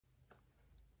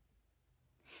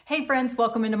Hey friends,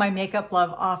 welcome into my Makeup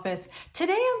Love office.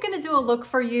 Today I'm going to do a look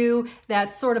for you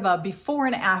that's sort of a before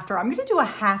and after. I'm going to do a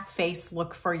half face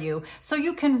look for you so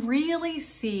you can really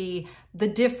see the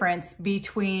difference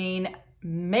between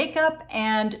makeup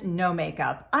and no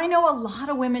makeup. I know a lot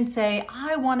of women say,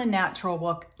 I want a natural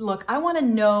look. I want a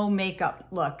no makeup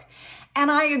look.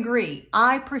 And I agree.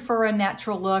 I prefer a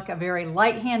natural look, a very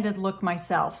light-handed look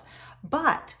myself.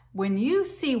 But when you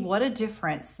see what a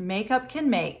difference makeup can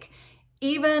make,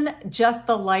 even just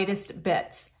the lightest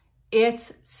bits,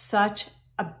 it's such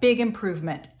a big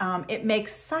improvement. It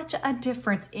makes such a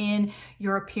difference in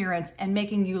your appearance and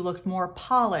making you look more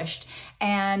polished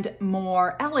and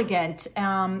more elegant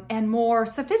and more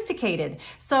sophisticated.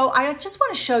 So I just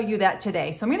want to show you that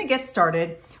today. So I'm going to get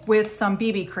started with some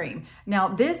BB cream.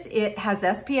 Now it has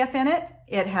SPF in it.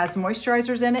 It has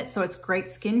moisturizers in it, so it's great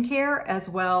skincare as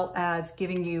well as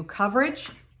giving you coverage.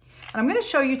 And I'm going to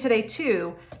show you today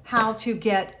too how to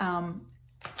get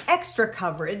extra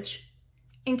coverage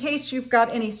in case you've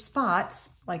got any spots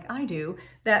like I do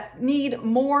that need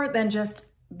more than just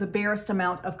the barest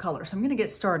amount of color. So I'm going to get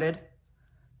started.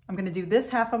 I'm going to do this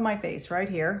half of my face right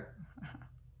here.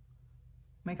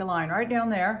 Make a line right down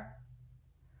there.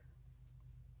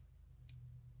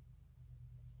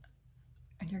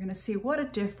 And you're going to see what a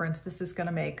difference this is going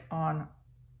to make on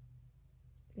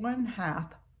one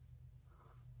half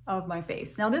of my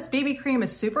face. Now this BB cream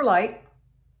is super light,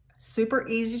 super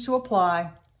easy to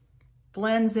apply,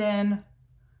 blends in,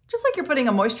 just like you're putting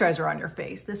a moisturizer on your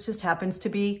face. This just happens to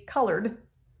be colored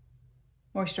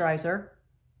moisturizer.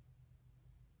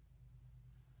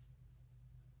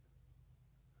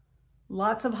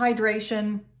 Lots of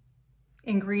hydration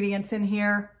ingredients in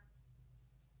here.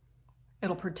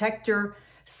 It'll protect your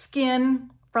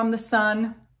skin from the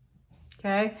sun.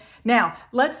 Okay, now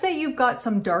let's say you've got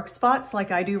some dark spots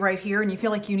like I do right here and you feel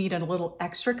like you need a little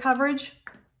extra coverage.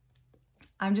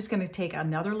 I'm just going to take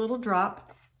another little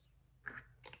drop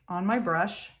on my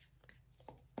brush.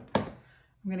 I'm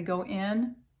going to go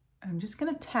in. I'm just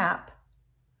going to tap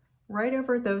right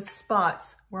over those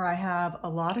spots where I have a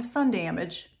lot of sun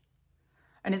damage.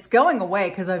 And it's going away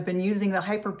because I've been using the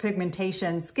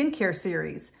hyperpigmentation skincare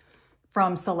series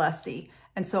from Celesty.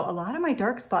 And so a lot of my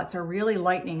dark spots are really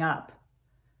lightening up.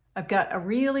 I've got a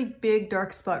really big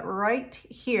dark spot right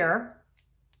here.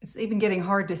 It's even getting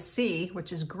hard to see,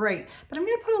 which is great, but I'm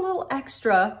gonna put a little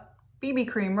extra BB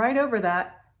cream right over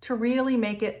that to really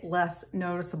make it less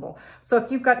noticeable. So if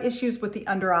you've got issues with the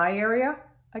under eye area,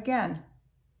 again,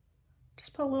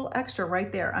 just put a little extra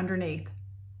right there underneath.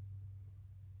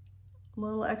 A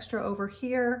little extra over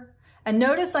here. And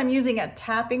notice I'm using a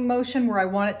tapping motion where I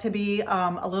want it to be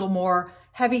a little more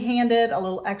heavy-handed, a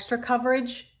little extra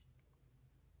coverage.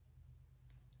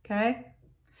 Okay,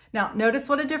 now notice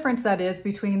what a difference that is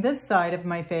between this side of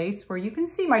my face where you can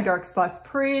see my dark spots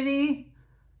pretty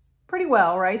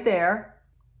well right there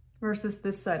versus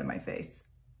this side of my face.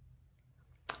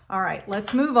 All right,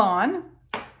 let's move on.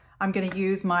 I'm going to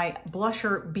use my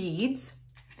blusher beads.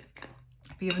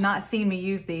 If you have not seen me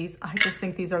use these, I just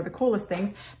think these are the coolest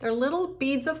things. They're little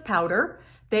beads of powder.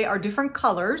 They are different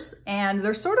colors and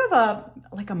they're sort of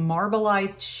like a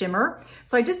marbleized shimmer.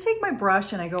 So I just take my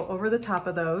brush and I go over the top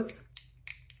of those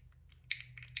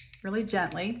really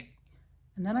gently.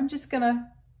 And then I'm just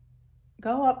gonna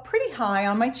go up pretty high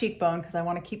on my cheekbone because I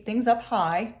want to keep things up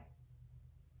high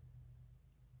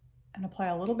and apply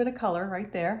a little bit of color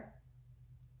right there.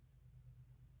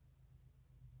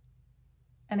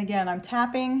 And again, I'm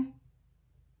tapping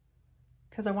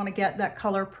because I want to get that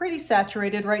color pretty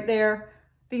saturated right there.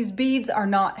 These beads are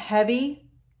not heavy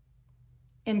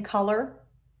in color.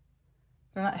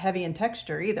 They're not heavy in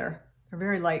texture either. They're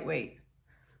very lightweight.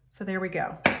 So there we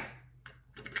go.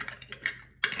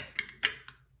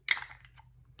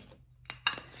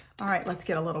 All right, let's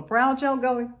get a little brow gel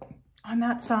going on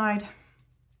that side.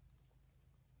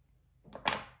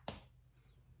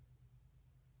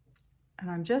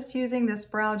 And I'm just using this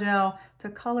brow gel to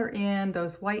color in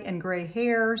those white and gray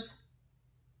hairs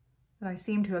that I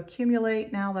seem to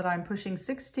accumulate now that I'm pushing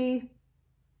 60.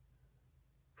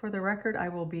 For the record, I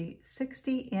will be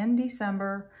 60 in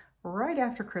December, right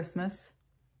after Christmas.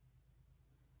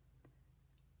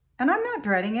 And I'm not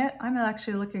dreading it. I'm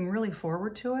actually looking really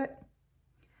forward to it.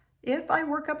 If I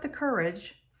work up the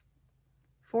courage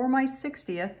for my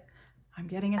 60th, I'm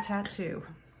getting a tattoo.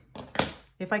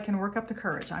 If I can work up the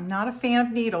courage. I'm not a fan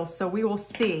of needles, so we will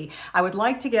see. I would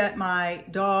like to get my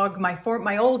dog,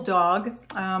 my old dog,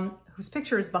 whose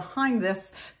picture is behind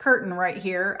this curtain right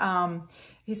here.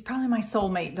 He's probably my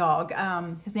soulmate dog.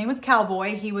 His name was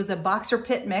Cowboy. He was a boxer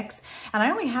pit mix, and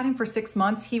I only had him for 6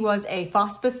 months. He was a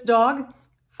Fospus dog,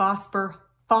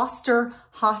 foster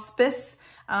hospice.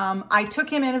 I took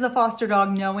him in as a foster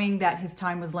dog knowing that his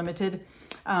time was limited,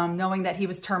 knowing that he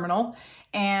was terminal.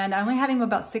 And I only had him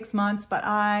about 6 months, but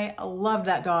I loved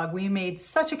that dog. We made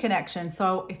such a connection.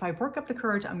 So if I work up the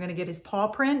courage, I'm gonna get his paw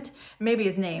print, maybe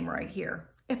his name right here,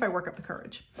 if I work up the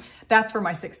courage. That's for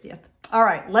my 60th. All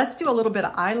right, let's do a little bit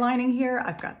of eyelining here.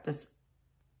 I've got this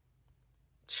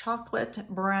chocolate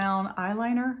brown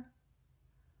eyeliner.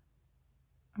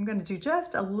 I'm gonna do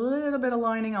just a little bit of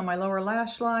lining on my lower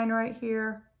lash line right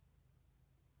here.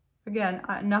 Again,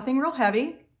 nothing real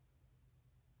heavy.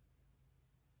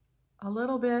 A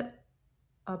little bit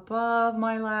above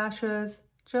my lashes,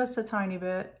 just a tiny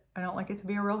bit. I don't like it to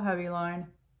be a real heavy line.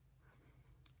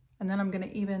 And then I'm gonna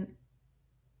even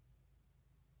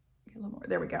get a little more,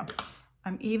 there we go.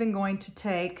 I'm even going to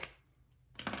take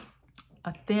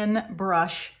a thin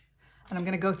brush and I'm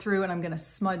gonna go through and I'm gonna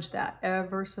smudge that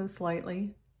ever so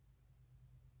slightly.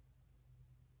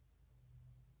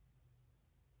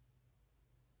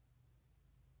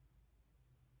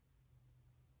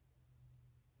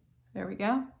 There we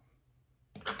go.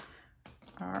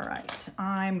 All right,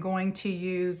 I'm going to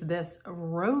use this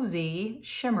rosy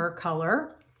shimmer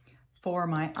color for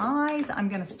my eyes. I'm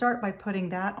gonna start by putting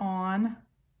that on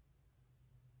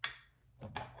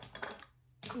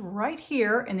right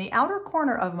here in the outer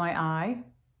corner of my eye.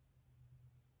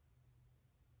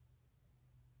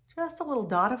 Just a little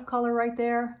dot of color right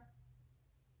there.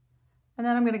 And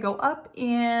then I'm gonna go up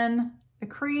in the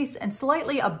crease and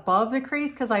slightly above the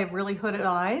crease because I have really hooded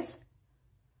eyes.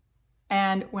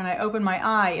 And when I open my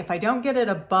eye, if I don't get it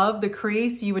above the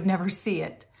crease, you would never see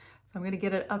it. So I'm gonna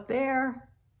get it up there.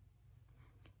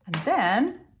 And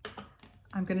then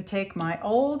I'm gonna take my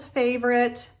old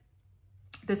favorite.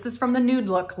 This is from the Nude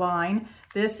Look line.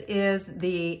 This is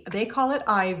they call it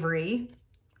ivory.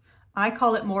 I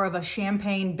call it more of a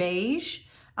champagne beige,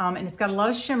 and it's got a lot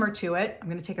of shimmer to it. I'm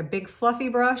gonna take a big fluffy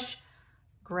brush,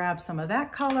 grab some of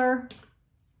that color.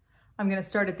 I'm gonna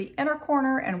start at the inner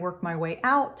corner and work my way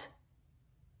out.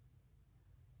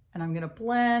 And I'm gonna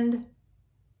blend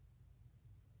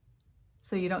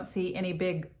so you don't see any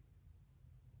big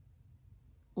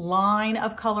line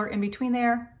of color in between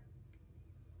there.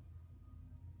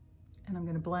 And I'm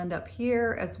gonna blend up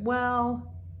here as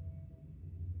well.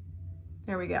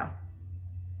 There we go.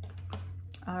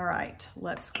 All right,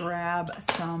 let's grab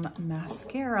some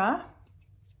mascara.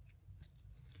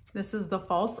 This is the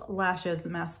False Lashes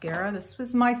mascara. This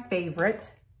was my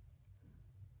favorite.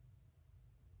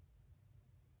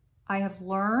 I have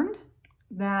learned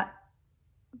that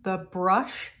the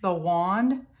brush, the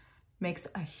wand, makes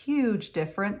a huge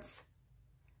difference.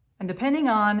 And depending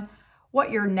on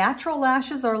what your natural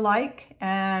lashes are like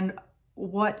and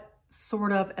what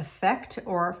sort of effect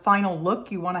or final look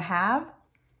you want to have,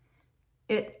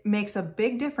 it makes a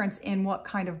big difference in what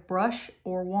kind of brush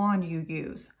or wand you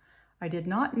use. I did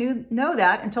not know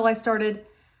that until I started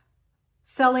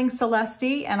selling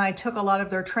Celesty, and I took a lot of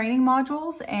their training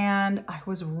modules, and I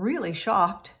was really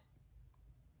shocked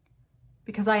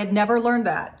because I had never learned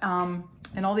that.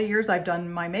 In all the years I've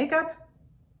done my makeup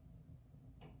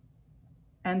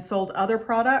and sold other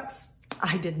products,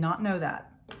 I did not know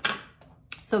that.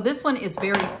 So this one is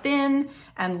very thin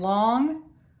and long,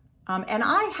 and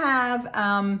I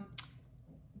have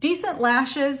decent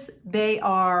lashes. They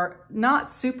are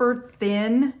not super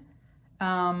thin,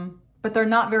 but they're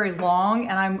not very long,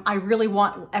 and I really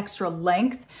want extra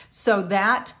length. So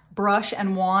that brush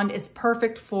and wand is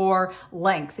perfect for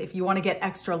length. If you want to get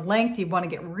extra length, you want to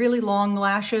get really long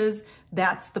lashes,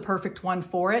 that's the perfect one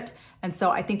for it. And so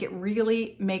I think it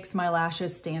really makes my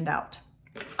lashes stand out.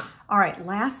 All right,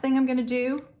 last thing I'm going to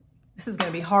do, this is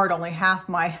going to be hard, only half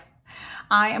my,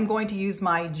 I am going to use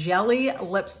my jelly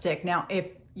lipstick. Now,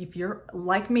 if you're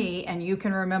like me and you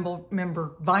can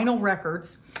remember vinyl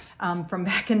records from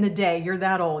back in the day, you're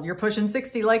that old, you're pushing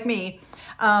 60 like me.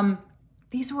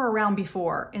 These were around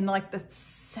before in like the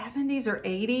 70s or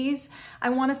 80s. I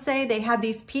want to say they had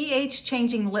these pH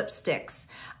changing lipsticks.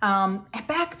 And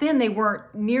back then they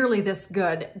weren't nearly this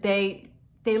good. They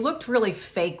looked really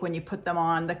fake when you put them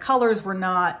on. The colors were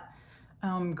not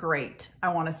great, I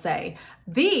want to say.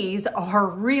 These are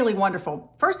really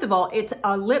wonderful. First of all, it's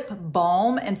a lip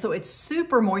balm, and so it's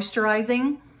super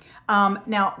moisturizing.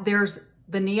 Now there's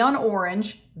the neon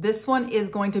orange. This one is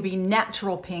going to be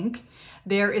natural pink.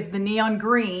 There is the neon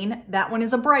green. That one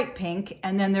is a bright pink.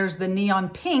 And then there's the neon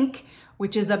pink,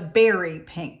 which is a berry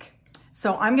pink.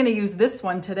 So I'm going to use this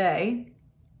one today.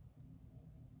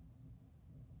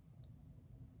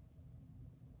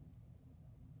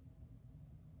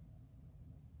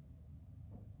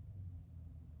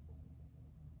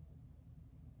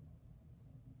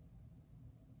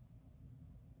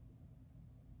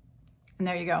 And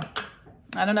there you go.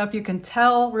 I don't know if you can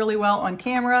tell really well on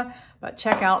camera, but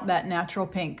check out that natural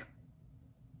pink.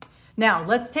 Now,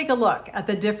 let's take a look at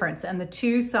the difference and the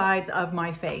two sides of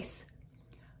my face.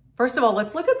 First of all,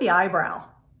 let's look at the eyebrow.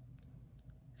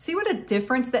 See what a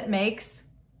difference that makes?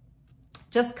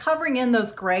 Just covering in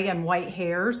those gray and white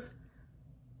hairs.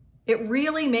 It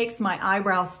really makes my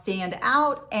eyebrows stand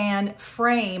out and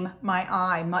frame my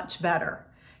eye much better.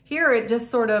 Here, it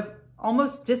just sort of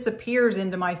almost disappears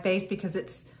into my face because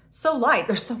it's so light.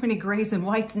 There's so many grays and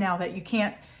whites now that you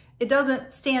can't, it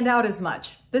doesn't stand out as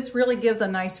much. This really gives a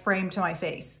nice frame to my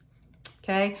face,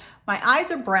 okay? My eyes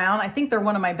are brown. I think they're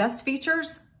one of my best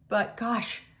features, but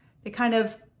gosh, they kind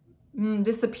of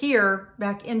disappear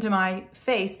back into my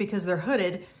face because they're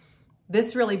hooded.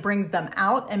 This really brings them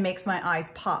out and makes my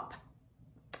eyes pop,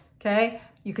 okay?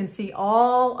 You can see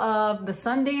all of the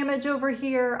sun damage over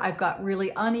here. I've got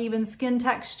really uneven skin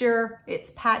texture.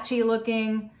 It's patchy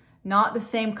looking, not the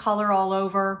same color all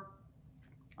over.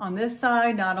 On this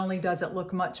side, not only does it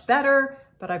look much better,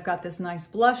 but I've got this nice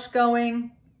blush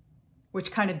going,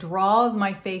 which kind of draws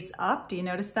my face up. Do you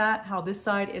notice that? How this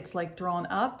side, it's like drawn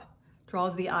up,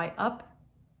 draws the eye up.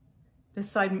 This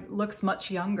side looks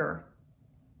much younger.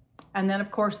 And then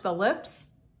of course the lips.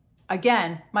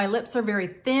 Again, my lips are very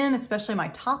thin, especially my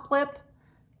top lip.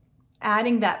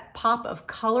 Adding that pop of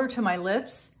color to my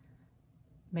lips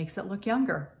makes it look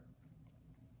younger.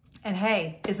 And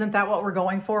hey, isn't that what we're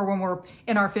going for when we're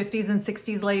in our 50s and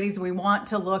 60s, ladies? We want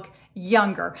to look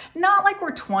younger. Not like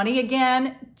we're 20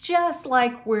 again, just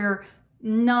like we're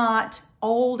not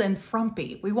old and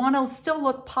frumpy. We want to still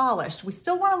look polished. We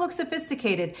still want to look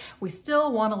sophisticated. We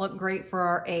still want to look great for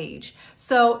our age.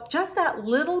 So just that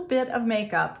little bit of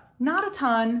makeup, not a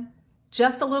ton,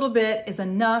 just a little bit is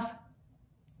enough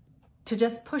to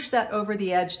just push that over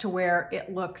the edge to where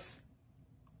it looks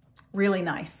really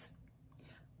nice.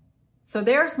 So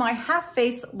there's my half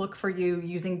face look for you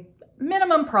using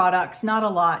minimum products, not a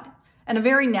lot, and a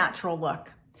very natural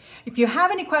look. If you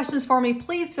have any questions for me,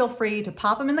 please feel free to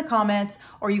pop them in the comments,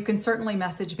 or you can certainly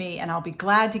message me and I'll be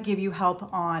glad to give you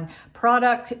help on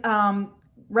product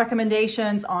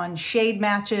recommendations, on shade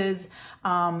matches,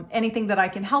 anything that I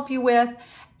can help you with.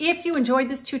 If you enjoyed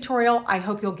this tutorial, I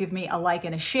hope you'll give me a like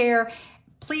and a share.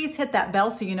 Please hit that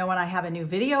bell so you know when I have a new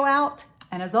video out.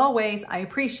 And as always, I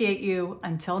appreciate you.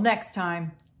 Until next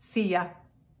time, see ya.